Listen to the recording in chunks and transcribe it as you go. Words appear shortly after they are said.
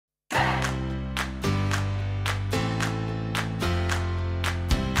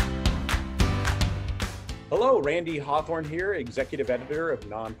Hello, Randy Hawthorne here, Executive Editor of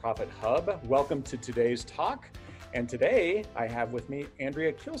Nonprofit Hub. Welcome to today's talk. And today I have with me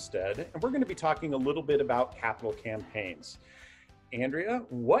Andrea Kihlstedt, and we're going to be talking a little bit about capital campaigns. Andrea,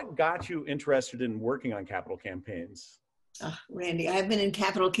 what got you interested in working on capital campaigns? Randy, I've been in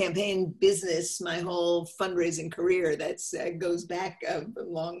capital campaign business my whole fundraising career. That goes back a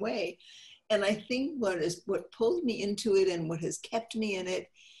long way. And I think what pulled me into it and what has kept me in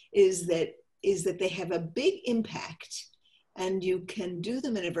it is that they have a big impact and you can do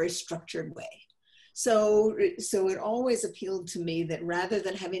them in a very structured way. So it always appealed to me that rather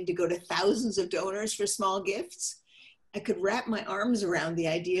than having to go to thousands of donors for small gifts, I could wrap my arms around the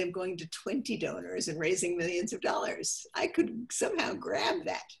idea of going to 20 donors and raising millions of dollars. I could somehow grab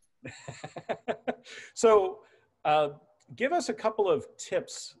that. So give us a couple of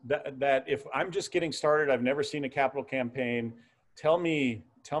tips that if I'm just getting started, I've never seen a capital campaign, tell me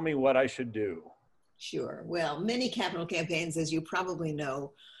what I should do. Sure. Well, many capital campaigns, as you probably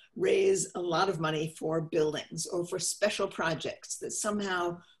know, raise a lot of money for buildings or for special projects that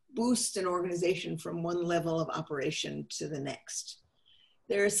somehow boost an organization from one level of operation to the next.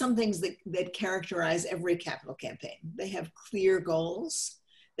 There are some things that characterize every capital campaign. They have clear goals.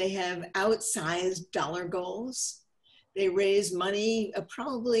 They have outsized dollar goals. They raise money,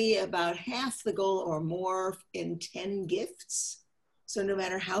 probably about half the goal or more in 10 gifts. So no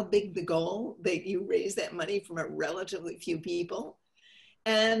matter how big the goal, you raise that money from a relatively few people.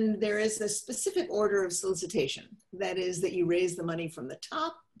 And there is a specific order of solicitation. That is that you raise the money from the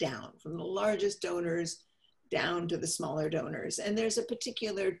top down, from the largest donors down to the smaller donors. And there's a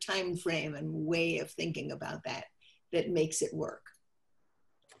particular time frame and way of thinking about that makes it work.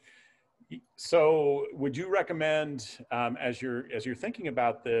 So would you recommend, as you're thinking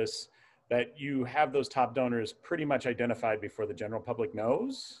about this, that you have those top donors pretty much identified before the general public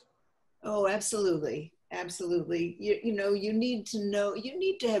knows? Oh, absolutely. Absolutely. You need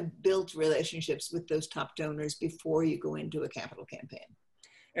to have built relationships with those top donors before you go into a capital campaign.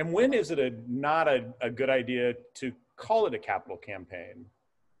 And when is it not a good idea to call it a capital campaign?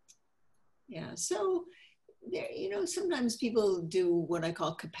 Yeah, so sometimes people do what I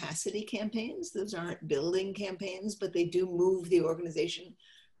call capacity campaigns. Those aren't building campaigns, but they do move the organization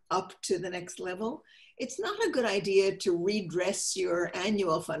up to the next level. It's not a good idea to redress your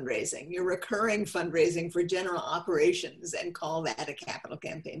annual fundraising, your recurring fundraising for general operations and call that a capital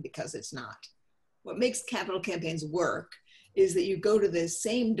campaign, because it's not. What makes capital campaigns work is that you go to the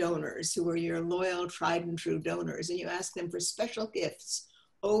same donors who are your loyal, tried and true donors, and you ask them for special gifts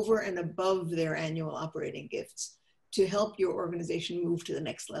over and above their annual operating gifts to help your organization move to the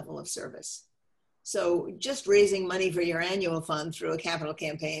next level of service. So just raising money for your annual fund through a capital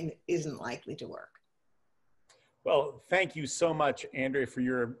campaign isn't likely to work. Well, thank you so much, Andrea, for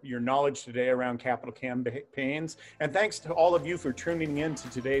your knowledge today around capital campaigns. And thanks to all of you for tuning in to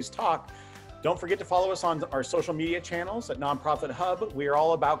today's talk. Don't forget to follow us on our social media channels at Nonprofit Hub. We are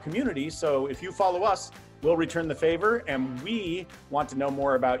all about community. So if you follow us, we'll return the favor, and we want to know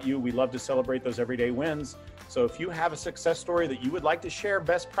more about you. We love to celebrate those everyday wins. So if you have a success story that you would like to share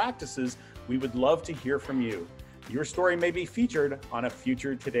best practices, we would love to hear from you. Your story may be featured on a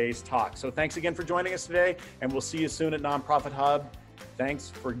future Today's Talk. So thanks again for joining us today, and we'll see you soon at Nonprofit Hub. Thanks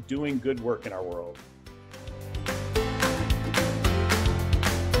for doing good work in our world.